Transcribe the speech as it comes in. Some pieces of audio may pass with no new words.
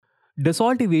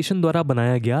Dassault aviation द्वारा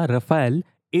बनाया गया रफाल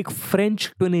एक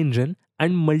French twin engine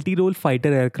and multi role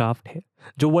fighter aircraft है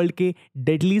जो वर्ल्ड के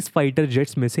डेडलीस्ट फाइटर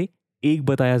जेट्स में से एक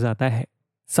बताया जाता है।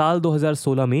 साल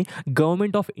 2016 में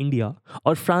गवर्नमेंट ऑफ इंडिया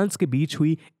और फ्रांस के बीच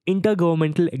हुई इंटर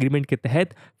गवर्नमेंटल एग्रीमेंट के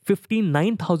तहत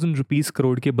 59,000 रुपीस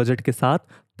करोड़ के बजट के साथ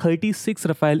 36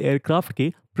 रफाल एयरक्राफ्ट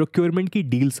के प्रोक्योरमेंट की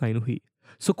डील साइन हुई।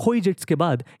 सुखोई जेट्स के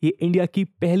बाद ये इंडिया की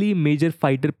पहली मेजर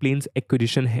फाइटर प्लेन्स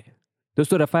एक्विजिशन है।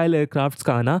 दोस्तों, रफाल एयरक्राफ्ट्स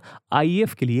का आना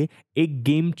आईएएफ के लिए एक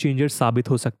गेम चेंजर साबित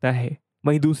हो सकता है।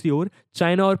 वहीं दूसरी ओर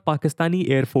चाइना और पाकिस्तानी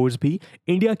एयरफोर्स भी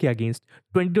इंडिया के अगेंस्ट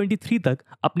 2023 तक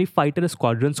अपनी फाइटर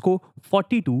स्क्वाड्रंस को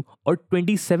 42 और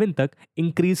 27 तक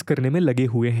इंक्रीज करने में लगे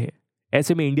हुए हैं।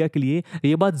 ऐसे में इंडिया के लिए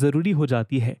ये बात ज़रूरी हो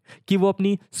जाती है कि वो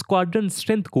अपनी स्क्वाड्रन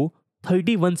स्ट्रेंथ को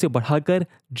 31 से बढ़ाकर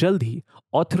जल्द ही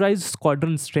ऑथराइज्ड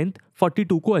स्क्वाड्रन स्ट्रेंथ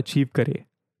 42 को अचीव करे।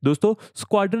 दोस्तों,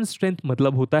 स्क्वाड्रन स्ट्रेंथ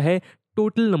मतलब होता है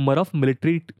total number of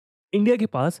military. India के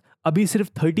पास अभी सिर्फ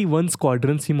 31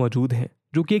 स्क्वाड्रंस ही मौजूद हैं,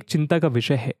 जो कि एक चिंता का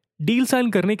विषय है। डील साइन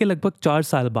करने के लगभग 4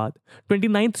 साल बाद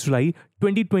 29 जुलाई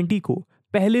 2020 को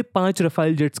पहले 5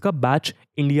 रफाल जेट्स का बैच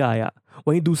इंडिया आया।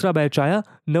 वहीं दूसरा बैच आया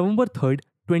नवंबर 3,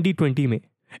 2020 में।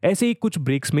 ऐसे ही कुछ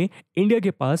ब्रेक्स में इंडिया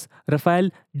के पास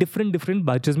रफाल डिफरेंट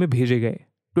बैचेस में भेजे गए।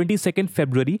 22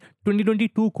 फरवरी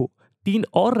 2022 को 3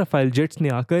 और रफाल जेट्स ने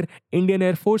आकर इंडियन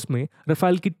एयरफोर्स में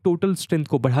रफाल की टोटल स्ट्रेंथ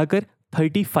को बढ़ाकर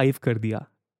 35 कर दिया।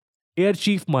 Air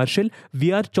chief marshal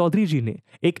VR Chaudhary जी ने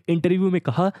एक इंटरव्यू में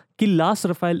कहा कि लास्ट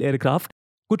रफाल एयरक्राफ्ट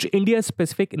कुछ इंडिया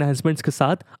स्पेसिफिक एनहांसमेंट्स के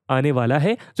साथ आने वाला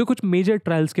है, जो कुछ मेजर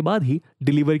ट्रायल्स के बाद ही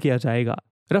डिलीवर किया जाएगा।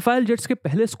 रफाल जेट्स के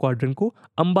पहले स्क्वाड्रन को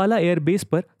अंबाला एयरबेस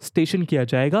पर स्टेशन किया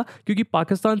जाएगा, क्योंकि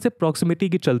पाकिस्तान से प्रॉक्सिमिटी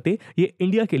के चलते ये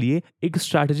इंडिया के लिए एक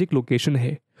स्ट्रैटेजिक लोकेशन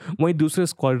है। वहीं दूसरे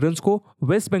स्क्वाड्रंस को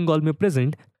वेस्ट बंगाल में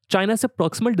प्रेजेंट चाइना से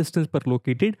प्रॉक्सिमल डिस्टेंस पर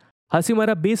लोकेटेड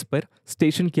हासीमारा बेस पर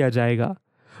स्टेशन किया जाएगा।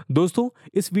 दोस्तों,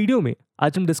 इस वीडियो में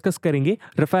आज हम डिस्कस करेंगे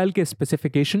रफाल के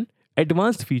स्पेसिफिकेशन,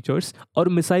 एडवांस्ड फीचर्स और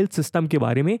मिसाइल सिस्टम के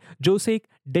बारे में, जो उसे एक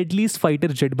डेडलीस्ट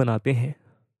फाइटर जेट बनाते हैं।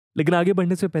 लेकिन आगे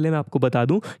बढ़ने से पहले मैं आपको बता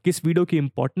दूं कि इस वीडियो की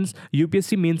इंपॉर्टेंस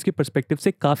यूपीएससी मेंस के पर्सपेक्टिव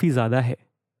से काफ़ी ज़्यादा है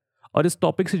और इस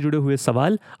टॉपिक से जुड़े हुए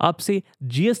सवाल आपसे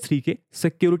GS3 के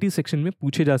सिक्योरिटी सेक्शन में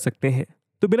पूछे जा सकते हैं।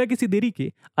 तो बिना किसी देरी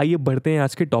के आइए बढ़ते हैं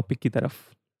आज के टॉपिक की तरफ।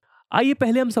 आइए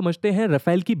पहले हम समझते हैं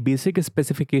रफाल की बेसिक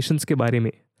स्पेसिफिकेशंस के बारे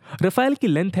में। रफाल की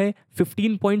लेंथ है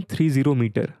 15.30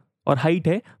 मीटर और हाइट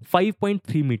है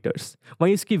 5.3 मीटर्स।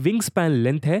 वहीं इसकी विंग स्पैन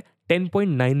लेंथ है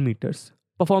 10.9 मीटर्स।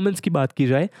 परफॉर्मेंस की बात की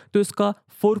जाए तो इसका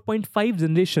 4.5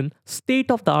 generation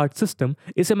state of the art system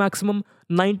इसे मैक्सिमम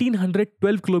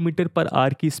 1912 किलोमीटर पर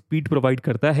आवर की स्पीड प्रोवाइड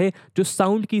करता है, जो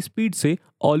साउंड की स्पीड से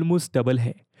ऑलमोस्ट डबल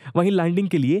है। वहीं लैंडिंग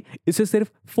के लिए इसे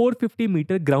सिर्फ 450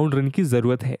 मीटर ग्राउंड रन की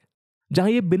जरूरत है, जहां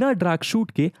ये बिना ड्रैग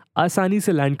शूट के आसानी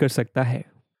से लैंड कर सकता है।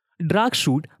 ड्रैग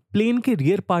शूट प्लेन के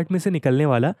रियर पार्ट में से निकलने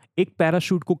वाला एक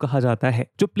पैराशूट को कहा जाता है,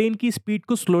 जो प्लेन की स्पीड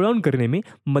को स्लो डाउन करने में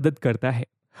मदद करता है।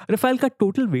 रफाल का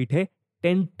टोटल वेट है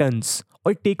 10 टन्स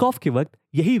और टेक ऑफ के वक्त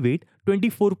यही वेट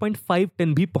 24.5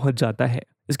 टन भी पहुंच जाता है।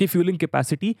 इसकी फ्यूलिंग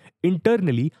कैपेसिटी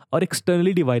इंटरनली और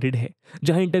एक्सटर्नली डिवाइडेड है,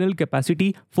 जहां इंटरनल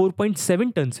कैपेसिटी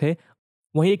 4.7 टन्स है,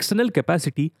 वहीं एक्सटर्नल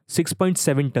कैपेसिटी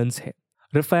 6.7 टन्स है।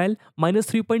 रफाल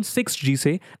 -3.6G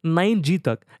से 9G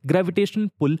तक ग्रेविटेशनल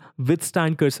पुल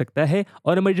विथस्टैंड कर सकता है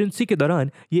और इमरजेंसी के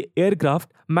दौरान ये एयरक्राफ्ट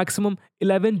मैक्सिमम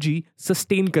 11G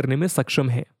सस्टेन करने में सक्षम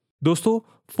है। दोस्तों,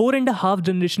 4.5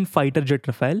 जनरेशन फाइटर जेट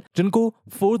रफाल, जिनको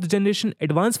 4th generation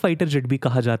advance fighter jet भी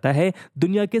कहा जाता है,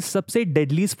 दुनिया के सबसे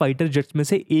डेडलीस्ट फाइटर जेट्स में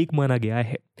से एक माना गया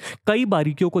है। कई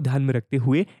बारीकियों को ध्यान में रखते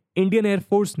हुए इंडियन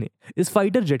एयरफोर्स ने इस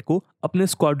फाइटर जेट को अपने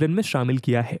स्क्वाड्रन में शामिल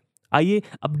किया है। आइए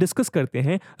अब डिस्कस करते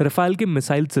हैं रफाल के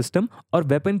मिसाइल सिस्टम और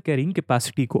वेपन कैरिंग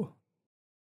कैपेसिटी को।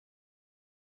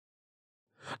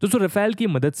 दोस्तों, रफाल की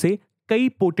मदद से कई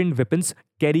पोटेंट वेपन्स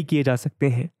कैरी किए जा सकते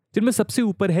हैं, जिनमें सबसे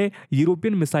ऊपर है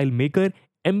यूरोपियन मिसाइल मेकर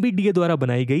MBDA द्वारा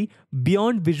बनाई गई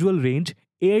beyond visual range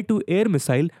air to air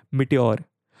missile Meteor,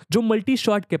 जो मल्टी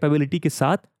शॉट कैपेबिलिटी के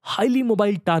साथ हाईली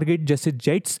मोबाइल टारगेट जैसे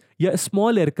जेट्स या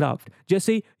स्मॉल एयरक्राफ्ट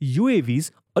जैसे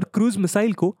UAVs और क्रूज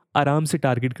मिसाइल को आराम से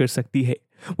टारगेट कर सकती है।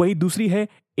 वहीं दूसरी है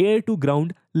air to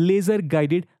ground laser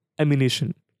guided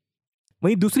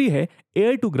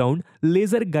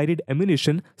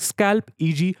ammunition Scalp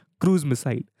EG cruise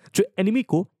missile, जो एनिमी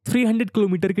को 300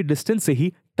 किलोमीटर के डिस्टेंस से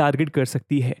ही टारगेट कर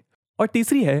सकती है। और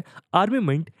तीसरी है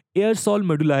armament air sol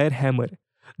modular hammer,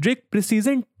 जो एक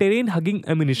प्रिसीजन टेरेन हगिंग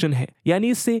एम्यूनेशन है, यानी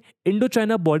इससे इंडो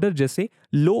चाइना बॉर्डर जैसे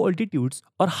लो ऑल्टीट्यूड्स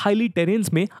और हाईली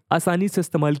टेरेन्स में आसानी से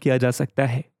इस्तेमाल किया जा सकता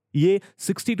है। ये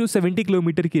 60 to 70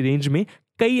 किलोमीटर की रेंज में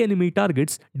कई एनिमी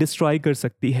टारगेट्स डिस्ट्रॉय कर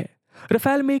सकती है।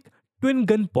 रफाल में एक ट्विन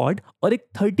गन पॉड और एक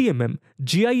 30 mm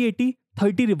GI-80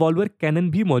 30 रिवॉल्वर कैनन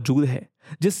भी मौजूद है,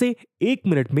 जिससे 1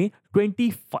 मिनट में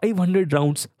 2500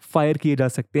 राउंड्स फायर किए जा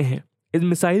सकते हैं। इन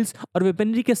मिसाइल्स और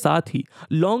वेपनरी के साथ ही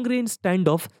long range stand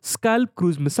off Scalp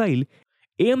cruise missile,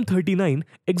 AM-39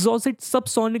 exhausted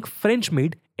subsonic French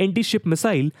made anti ship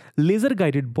missile, laser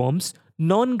guided bombs,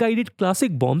 non guided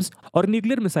classic bombs और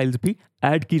न्यूक्लियर मिसाइल्स भी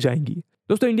ऐड की जाएंगी।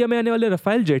 दोस्तों, इंडिया में आने वाले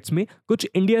रफाल जेट्स में कुछ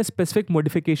इंडिया स्पेसिफिक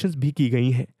मॉडिफिकेशंस भी की गई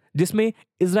हैं, जिसमें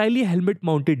Israeli helmet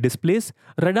mounted displays,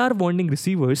 radar warning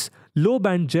receivers, low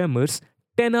band jammers,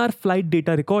 10 hour flight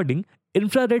data recording,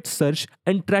 infrared search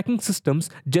and tracking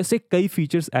systems जैसे कई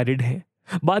फीचर्स एडेड हैं।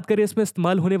 बात करें इसमें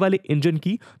इस्तेमाल होने वाले इंजन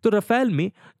की, तो रफाल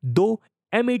में 2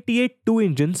 M88-2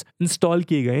 इंजन्स इंस्टॉल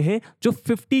किए गए हैं, जो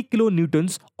 50 kilo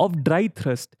Newton's of dry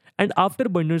thrust and after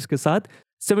Berners के साथ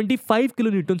 75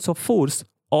 किलो न्यूटन्स ऑफ फोर्स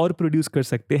और प्रोड्यूस कर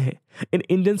सकते हैं। इन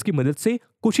इंजन्स की मदद से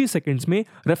कुछ ही सेकंड्स में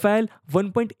रफाल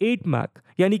 1.8 मैक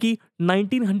यानी कि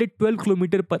 1912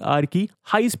 किलोमीटर पर आवर की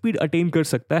हाई स्पीड अटेन कर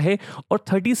सकता है और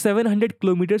 3700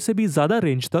 किलोमीटर से भी ज्यादा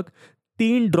रेंज तक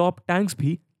 3 ड्रॉप टैंक्स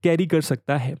भी कैरी कर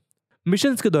सकता है।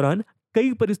 मिशंस के दौरान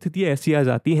कई परिस्थितियां ऐसी आ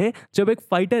जाती हैं जब एक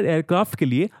फाइटर एयरक्राफ्ट के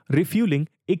लिए रिफ्यूलिंग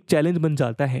एक चैलेंज बन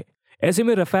जाता है। ऐसे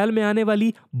में रफाल में आने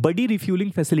वाली बड़ी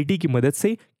रिफ्यूलिंग फैसिलिटी की मदद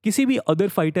से किसी भी अदर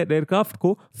फाइटर एयरक्राफ्ट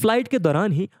को फ्लाइट के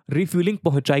दौरान ही रिफ्यूलिंग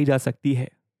पहुंचाई जा सकती है।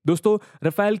 दोस्तों,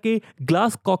 रफाल के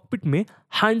ग्लास कॉकपिट में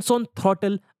hands on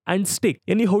throttle and stick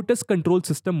यानी होटस कंट्रोल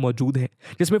सिस्टम मौजूद है,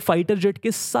 जिसमें फाइटर जेट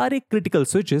के सारे क्रिटिकल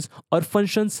स्विचेस और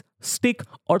फंक्शंस स्टिक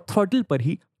और थ्रॉटल पर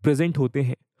ही प्रेजेंट होते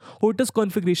हैं। होटस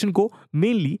कॉन्फ़िगरेशन को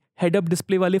मेनली हेड अप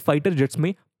डिस्प्ले वाले फाइटर जेट्स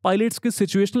में पायलट्स के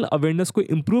सिचुएशनल अवेयरनेस को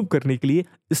इंप्रूव करने के लिए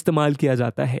इस्तेमाल किया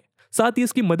जाता है। साथ ही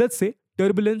इसकी मदद से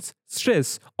टर्बुलेंस,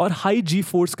 स्ट्रेस और हाई जी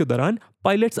फोर्स के दौरान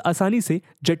पायलट्स आसानी से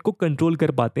जेट को कंट्रोल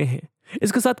कर पाते हैं।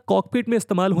 इसके साथ कॉकपिट में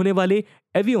इस्तेमाल होने वाले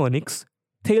एवियोनिक्स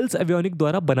थेल्स एवियोनिक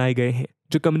द्वारा बनाए गए हैं,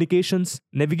 जो communications,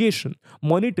 navigation,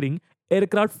 monitoring,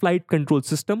 aircraft flight control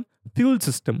system, fuel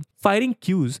system, firing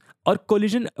cues और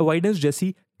कोलिजन अवॉइडेंस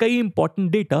जैसी कई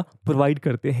इंपॉर्टेंट डेटा प्रोवाइड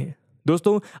करते हैं।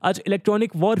 दोस्तों, आज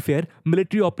इलेक्ट्रॉनिक वॉरफेयर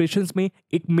मिलिट्री ऑपरेशंस में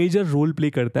एक मेजर रोल प्ले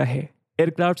करता है।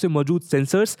 एयरक्राफ्ट से मौजूद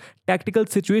sensors tactical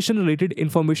situation related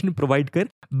information provide कर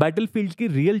बैटलफील्ड की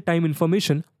रियल टाइम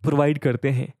इंफॉर्मेशन प्रोवाइड करते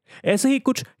हैं। ऐसे ही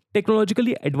कुछ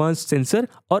टेक्नोलॉजिकली एडवांस्ड सेंसर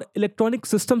और इलेक्ट्रॉनिक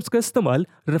सिस्टम्स का इस्तेमाल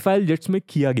रफाल जेट्स में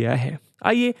किया गया है।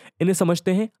 आइए इन्हें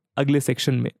समझते हैं अगले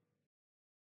सेक्शन में।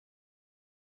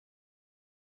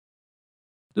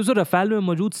 दोस्तों, रफाल में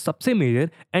मौजूद सबसे major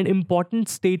and important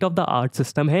state of the art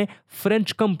system है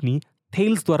फ्रेंच कंपनी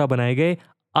थेल्स द्वारा बनाए गए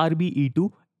RBE-2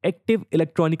 active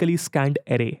electronically scanned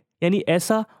array यानी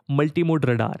ऐसा मल्टीमोड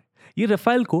रडार। ये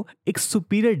रफाल को एक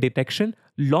superior detection,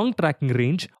 long tracking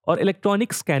range और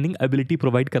इलेक्ट्रॉनिक स्कैनिंग एबिलिटी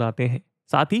प्रोवाइड कराते हैं।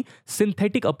 साथ ही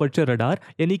सिंथेटिक अपर्चर रडार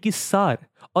यानी कि SAR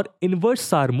और inverse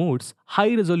SAR modes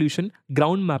high resolution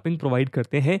ground mapping provide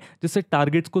करते हैं, जिससे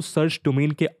टारगेट्स को सर्च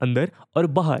डोमेन के अंदर और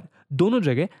बाहर दोनों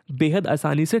जगह बेहद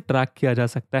आसानी से ट्रैक किया जा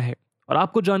सकता है। और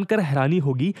आपको जानकर हैरानी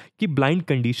होगी कि ब्लाइंड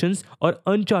कंडीशंस और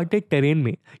अनचार्टेड टेरेन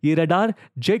में ये रडार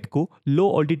जेट को लो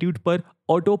ऑल्टीट्यूड पर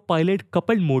ऑटो पायलट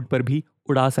कपल्ड मोड पर भी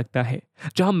उड़ा सकता है,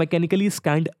 जहां मैकेनिकली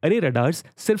स्कैन्ड अरे रडार्स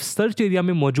सिर्फ सर्च एरिया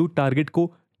में मौजूद टारगेट को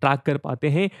ट्रैक कर पाते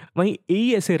हैं, वहीं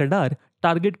AESA रडार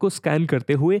टारगेट को स्कैन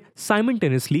करते हुए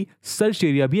साइमल्टेनियसली सर्च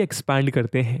एरिया भी एक्सपैंड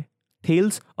करते हैं।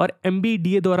 थेल्स और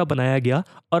MBDA द्वारा बनाया गया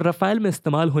और रफाल में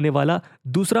इस्तेमाल होने वाला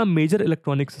दूसरा मेजर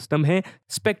इलेक्ट्रॉनिक सिस्टम है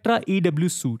स्पेक्ट्रा EW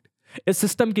सूट। इस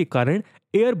सिस्टम के कारण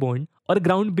एयरबोर्न और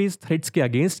ग्राउंड बेस्ड थ्रेट्स के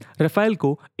अगेंस्ट रफाल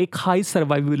को एक हाई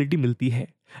सर्वाइवेबिलिटी मिलती है।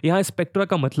 यहाँ स्पेक्ट्रा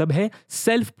का मतलब है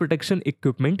self protection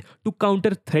equipment to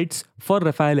counter threats for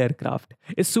Rafale aircraft.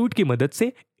 इस सूट की मदद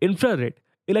से इंफ्रारेड,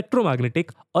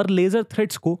 इलेक्ट्रोमैग्नेटिक और लेजर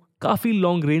थ्रेट्स को काफी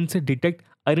लॉन्ग रेंज से डिटेक्ट,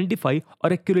 आइडेंटिफाई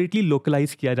और एक्यूरेटली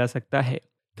लोकलाइज किया जा सकता है।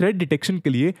 थ्रेट डिटेक्शन के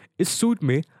लिए इस सूट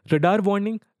में रडार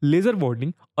वार्निंग, लेजर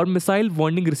वार्निंग और मिसाइल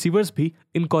वार्निंग रिसीवर्स भी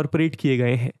इनकॉर्पोरेट किए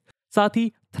गए हैं। साथ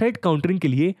ही थ्रेट काउंटरिंग के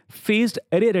लिए फेज्ड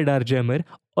एरे रडार जैमर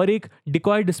और एक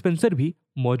डिकॉय डिस्पेंसर भी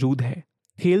मौजूद है।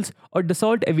 थेल्स और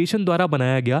डसॉल्ट एविएशन द्वारा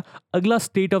बनाया गया अगला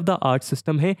state of the art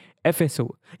system है FSO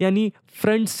यानी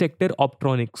फ्रंट सेक्टर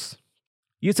ऑप्ट्रॉनिक्स।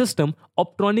 ये सिस्टम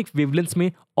ऑप्ट्रॉनिक वेवलेंथ्स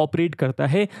में ऑपरेट करता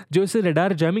है, जो इसे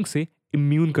रडार जैमिंग से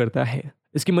इम्यून करता है।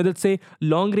 इसकी मदद से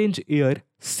लॉन्ग रेंज एयर,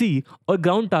 सी और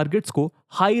ग्राउंड टारगेट्स को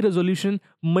high resolution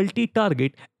multi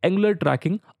target angular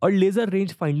tracking और लेजर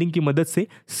रेंज फाइंडिंग की मदद से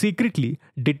सीक्रेटली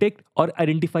डिटेक्ट और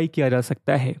आइडेंटिफाई किया जा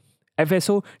सकता है।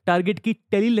 FSO टारगेट की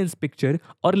टेलीलेंस पिक्चर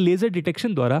और लेजर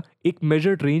डिटेक्शन द्वारा एक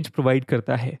मेजर्ड रेंज प्रोवाइड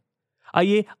करता है।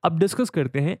 आइए अब डिस्कस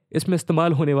करते हैं इसमें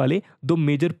इस्तेमाल होने वाले दो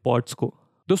मेजर पॉड्स को।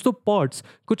 दोस्तों, पॉड्स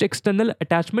कुछ एक्सटर्नल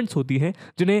अटैचमेंट्स होती हैं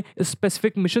जिन्हें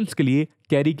स्पेसिफिक मिशंस के लिए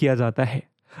कैरी किया जाता है।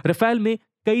 रफाल में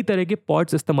कई तरह के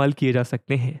पॉड्स इस्तेमाल किए जा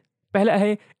सकते हैं। पहला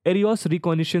है एरियोस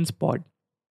रिकॉनिशंस पॉड।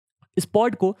 इस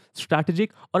पॉड को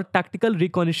स्ट्रैटेजिक और टैक्टिकल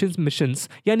रिकॉनिशंस मिशंस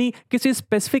यानी किसी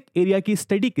स्पेसिफिक एरिया की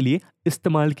स्टडी के लिए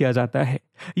इस्तेमाल किया जाता है।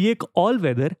 ये एक ऑल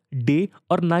वेदर डे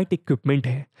और नाइट इक्विपमेंट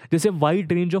है जिसे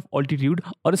वाइड रेंज ऑफ ऑल्टीट्यूड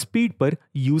और स्पीड पर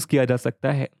यूज किया जा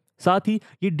सकता है। साथ ही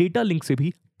ये डेटा लिंक से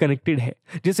भी कनेक्टेड है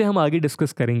जिसे हम आगे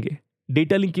डिस्कस करेंगे।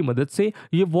 डेटा लिंक की मदद से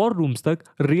ये वॉर रूम्स तक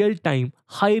real time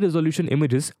high resolution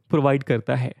images provide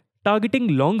करता है। Targeting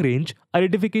long range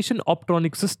identification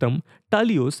ऑप्ट्रॉनिक system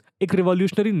टालियोस एक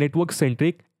revolutionary network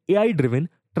centric AI driven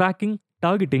trekking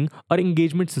targeting और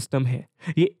एंगेजमेंट सिस्टम है।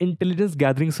 ये इंटेलिजेंस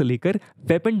गैदरिंग से लेकर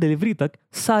वेपन डिलीवरी तक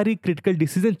सारी क्रिटिकल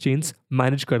डिसीजन चेन्स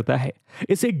मैनेज करता है।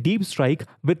 इसे deep strike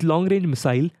with long range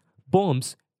missile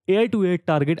bombs air to air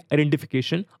target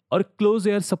identification और क्लोज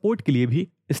एयर सपोर्ट के लिए भी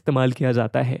इस्तेमाल किया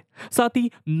जाता है। साथ ही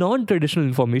non traditional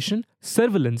information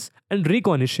surveillance and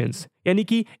रिकॉनिशंस यानी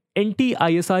कि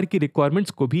NT-ISR की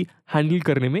रिक्वायरमेंट्स को भी हैंडल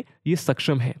करने में ये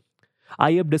सक्षम है।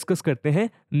 आइए अब डिस्कस करते हैं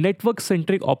नेटवर्क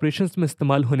सेंट्रिक ऑपरेशंस में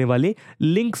इस्तेमाल होने वाले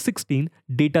लिंक 16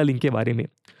 डेटा लिंक के बारे में।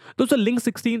 दोस्तों लिंक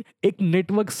 16 एक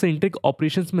नेटवर्क सेंट्रिक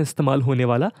ऑपरेशंस में इस्तेमाल होने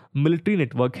वाला मिलिट्री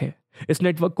नेटवर्क है। इस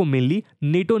नेटवर्क को मेनली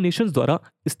नेटो नेशंस द्वारा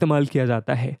इस्तेमाल किया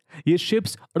जाता है। ये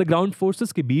शिप्स और ग्राउंड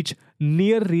फोर्सेस के बीच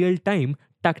near real time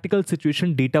tactical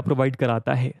situation data provide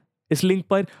कराता है। इस लिंक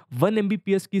पर 1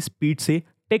 Mbps की स्पीड से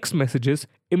टेक्स्ट मैसेजेस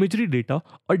इमेजरी डेटा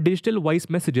और डिजिटल वॉइस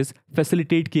मैसेजेस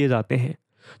फैसिलिटेट किए जाते हैं।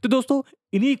 तो दोस्तों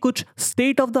इन्हीं कुछ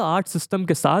state of the art system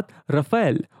के साथ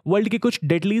राफेल वर्ल्ड के कुछ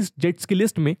डेडलीस्ट जेट्स की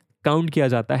लिस्ट में काउंट किया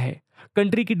जाता है।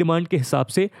 कंट्री की डिमांड के हिसाब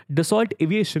से डसॉल्ट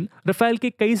एविएशन राफेल के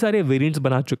कई सारे वेरिएंट्स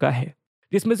बना चुका है,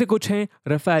 जिसमें से कुछ हैं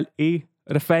राफेल ए,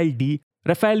 Rafale D,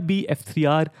 Rafale B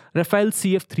F3R, Rafale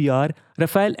CF3R,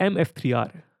 Rafale MF3R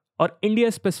और इंडिया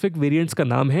स्पेसिफिक वेरिएंट्स का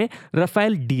नाम है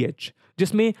राफेल DH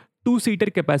जिसमें 2 सीटर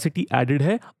कैपेसिटी एडेड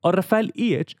है और राफेल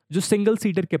EH जो सिंगल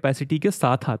सीटर कैपेसिटी के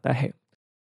साथ आता है।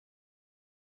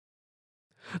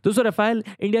 दोस्तों राफेल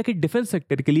इंडिया के डिफेंस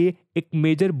सेक्टर के लिए एक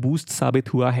मेजर बूस्ट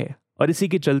साबित हुआ है और इसी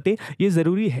के चलते ये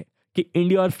जरूरी है कि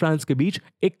इंडिया और फ्रांस के बीच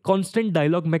एक कांस्टेंट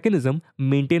डायलॉग मैकेनिज्म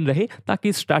मेंटेन रहे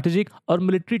ताकि स्ट्रैटेजिक और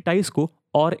मिलिट्री टाइज को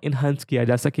और इन्हांस किया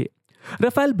जा सके।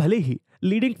 राफेल भले ही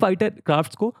लीडिंग फाइटर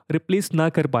क्राफ्ट्स को रिप्लेस ना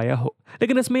कर पाया हो,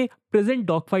 लेकिन इसमें present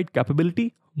dog fight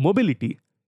capability, mobility,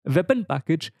 weapon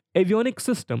package, avionic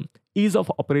system, ease of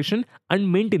operation and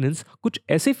maintenance कुछ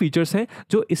ऐसे फीचर्स हैं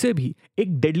जो इसे भी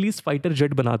एक डेडलीस्ट फाइटर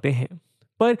जेट बनाते हैं।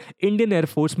 पर इंडियन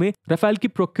एयरफोर्स में राफेल की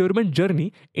प्रोक्योरमेंट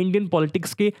जर्नी इंडियन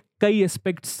पॉलिटिक्स के कई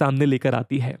एस्पेक्ट्स सामने लेकर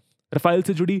आती है। राफेल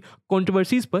से जुड़ी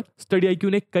कंट्रोवर्सीज पर StudyIQ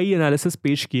ने कई एनालिसिस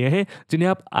पेश किए हैं जिन्हें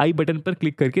आप आई बटन पर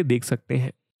क्लिक करके देख सकते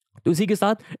हैं। तो इसी के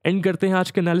साथ एंड करते हैं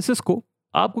आज के एनालिसिस को।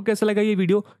 आपको कैसा लगा ये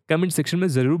वीडियो कमेंट सेक्शन में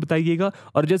जरूर बताइएगा।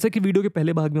 और जैसा कि वीडियो के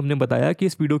पहले भाग में हमने बताया कि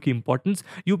इस वीडियो की इंपॉर्टेंस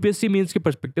UPSC मेंस के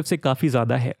पर्सपेक्टिव से काफ़ी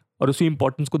ज़्यादा है और उसी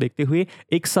इंपॉर्टेंस को देखते हुए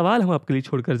एक सवाल हम आपके लिए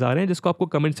छोड़कर जा रहे हैं जिसको आपको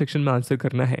कमेंट सेक्शन में आंसर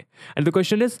करना है। And the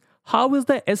question is how is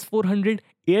the S-400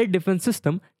 air defence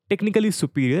system technically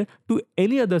superior to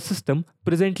any other system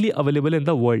presently available in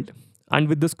the world?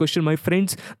 And with this question my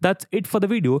friends, that's it for the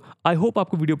video. I hope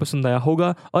आपको video पसंद आया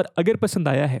होगा और अगर पसंद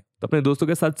आया है तो अपने दोस्तों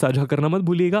के साथ साझा करना मत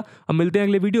भूलिएगा। हम मिलते हैं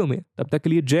अगले वीडियो में, तब तक के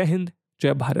लिए जय हिंद,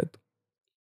 जय भारत।